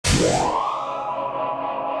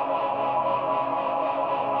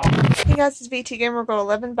Hey guys, it's VT Gamer Girl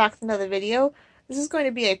 11 back with another video. This is going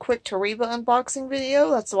to be a quick Toreba unboxing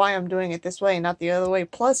video. That's why I'm doing it this way and not the other way.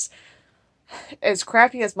 Plus, as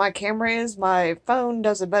crappy as my camera is, my phone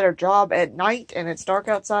does a better job at night and it's dark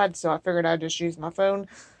outside, so I figured I'd just use my phone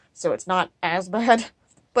so it's not as bad.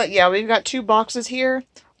 But yeah, we've got two boxes here.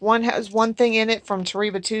 One has one thing in it from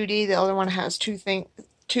Toreba 2D, the other one has two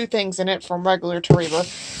things in it from regular Toreba.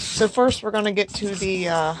 So first we're going to get to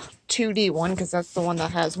the 2D one, because that's the one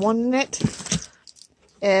that has one in it.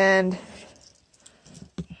 And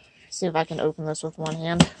see if I can open this with one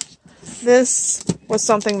hand. This was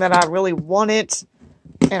something that I really wanted,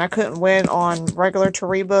 and I couldn't win on regular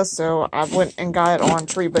Toreba, so I went and got it on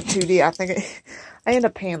Toreba 2D. I think I ended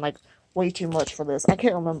up paying like way too much for this. I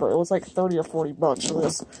can't remember. It was like 30 or 40 bucks for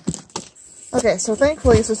this. Okay, so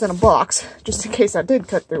thankfully this is in a box, just in case I did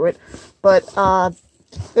cut through it. But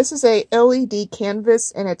this is a LED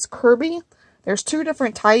canvas, and it's Kirby. There's two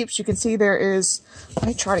different types. You can see there is... Let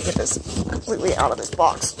me try to get this completely out of this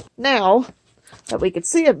box. Now that we can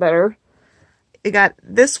see it better, it got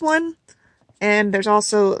this one, and there's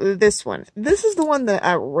also this one. This is the one that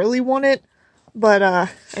I really wanted, but I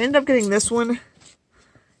ended up getting this one,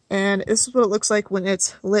 and this is what it looks like when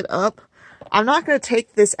it's lit up. I'm not going to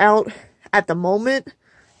take this out at the moment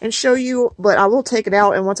and show you, but I will take it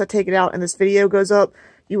out, and once I take it out and this video goes up,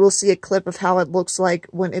 you will see a clip of how it looks like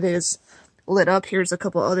when it is lit up. Here's a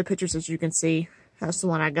couple other pictures, as you can see. That's the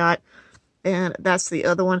one I got, and that's the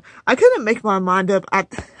other one. I couldn't make my mind up. I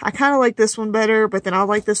kind of like this one better, but then I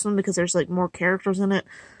like this one because there's like more characters in it.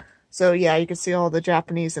 So yeah, you can see all the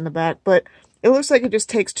Japanese in the back, but it looks like it just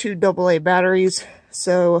takes two AA batteries,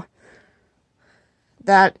 so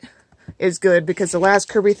that is good, because the last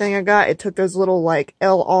Kirby thing I got, it took those little like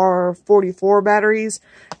LR44 batteries.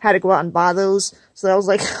 Had to go out and buy those, so that was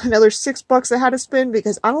like another $6 I had to spend,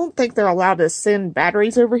 because I don't think they're allowed to send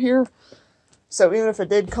batteries over here. So even if it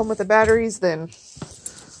did come with the batteries, then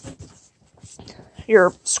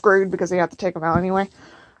you're screwed because they have to take them out anyway.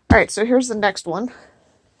 Alright, so here's the next one,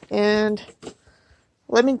 and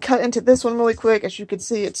let me cut into this one really quick. As you can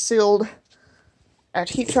see, it's sealed. I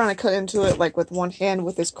keep trying to cut into it like with one hand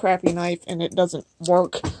with this crappy knife, and it doesn't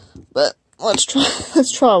work. But let's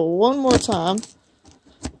try one more time.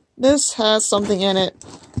 This has something in it.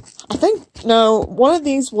 I think, no, one of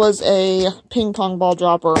these was a ping pong ball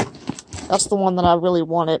dropper. That's the one that I really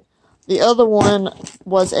wanted. The other one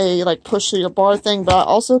was a like push to your bar thing, but I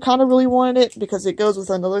also kind of really wanted it because it goes with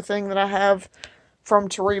another thing that I have from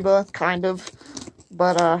Toreba, kind of.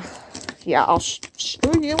 But yeah, I'll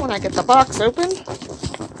show you when I get the box open.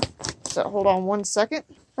 So, hold on one second.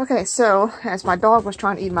 Okay, so, as my dog was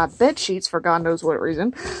trying to eat my bed sheets for God knows what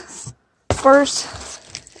reason.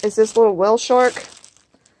 First is this little whale shark.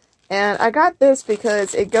 And I got this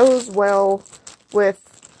because it goes well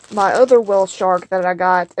with my other whale shark that I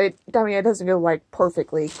got. I mean, it doesn't go, like,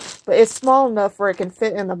 perfectly. But it's small enough where it can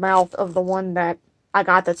fit in the mouth of the one that I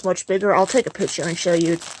got that's much bigger. I'll take a picture and show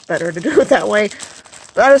you. It's better to do it that way.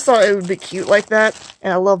 But I just thought it would be cute like that.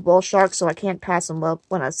 And I love whale sharks, so I can't pass them up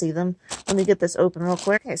when I see them. Let me get this open real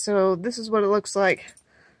quick. Okay, so this is what it looks like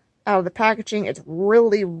out of the packaging. It's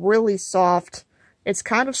really, really soft. It's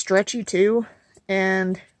kind of stretchy too.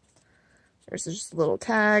 And there's just a little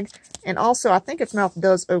tag. And also, I think its mouth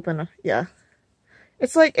does open. Yeah.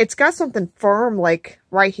 It's like, it's got something firm, like,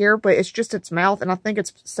 right here, but it's just its mouth. And I think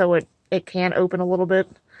it's so it can open a little bit.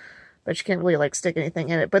 But you can't really, like, stick anything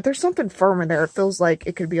in it. But there's something firm in there. It feels like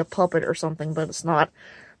it could be a puppet or something, but it's not.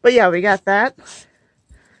 But yeah, we got that.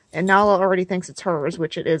 And Nala already thinks it's hers,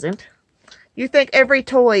 which it isn't. You think every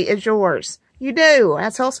toy is yours. You do.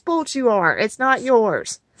 That's how spoiled you are. It's not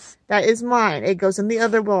yours. That is mine. It goes in the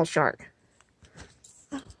other whale shark.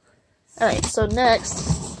 Alright, so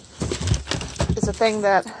next is a thing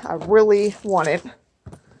that I really wanted.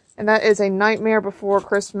 And that is a Nightmare Before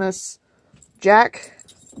Christmas Jack.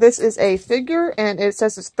 This is a figure, and it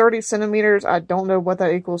says it's 30 centimeters. I don't know what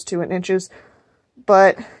that equals to in inches.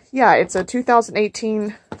 But, yeah, it's a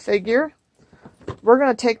 2018 figure. We're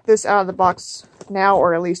going to take this out of the box now,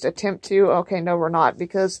 or at least attempt to. Okay, no, we're not,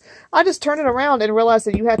 because I just turned it around and realized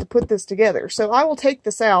that you had to put this together. So I will take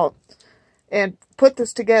this out and put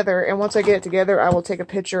this together, and once I get it together, I will take a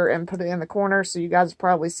picture and put it in the corner, so you guys are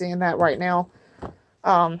probably seeing that right now.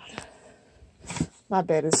 My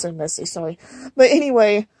bed is so messy, sorry. But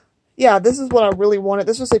anyway, yeah, this is what I really wanted.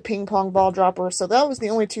 This was a ping pong ball dropper, so that was the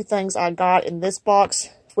only two things I got in this box,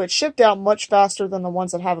 which shipped out much faster than the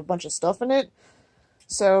ones that have a bunch of stuff in it.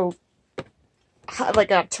 So,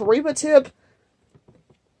 like a Toreba tip,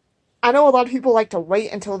 I know a lot of people like to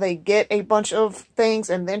wait until they get a bunch of things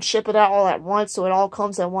and then ship it out all at once, so it all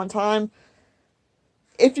comes at one time.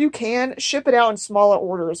 if you can, ship it out in smaller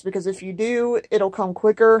orders, because if you do, it'll come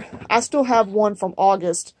quicker. I still have one from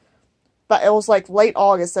August, but it was like late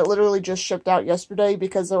August that literally just shipped out yesterday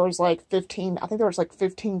because there was like 15, I think there was like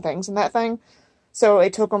 15 things in that thing. So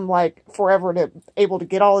it took them like forever to able to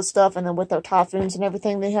get all this stuff, and then with their typhoons and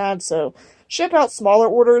everything they had. So ship out smaller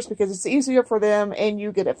orders because it's easier for them and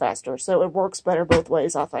you get it faster. So it works better both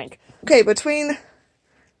ways, I think. Okay, between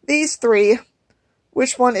these three,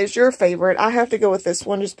 which one is your favorite? I have to go with this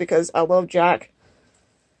one just because I love Jack.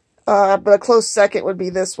 But a close second would be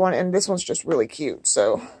this one, and this one's just really cute.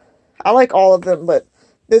 So I like all of them, but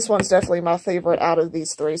this one's definitely my favorite out of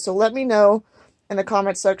these three. So let me know in the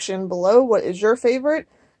comment section below what is your favorite.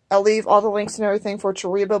 I'll leave all the links and everything for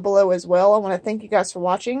Toreba below as well. I want to thank you guys for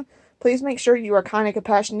watching. Please make sure you are kind and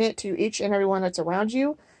compassionate to each and everyone that's around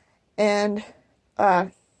you. And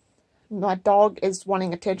my dog is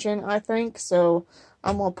wanting attention, I think, so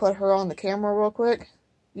I'm going to put her on the camera real quick.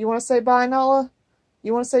 You want to say bye, Nala?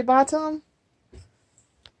 You want to say bye to him?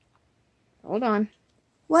 Hold on.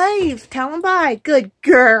 Wave. Tell him bye. Good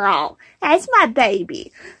girl. That's my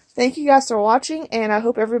baby. Thank you guys for watching, and I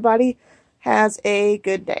hope everybody has a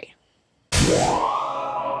good day.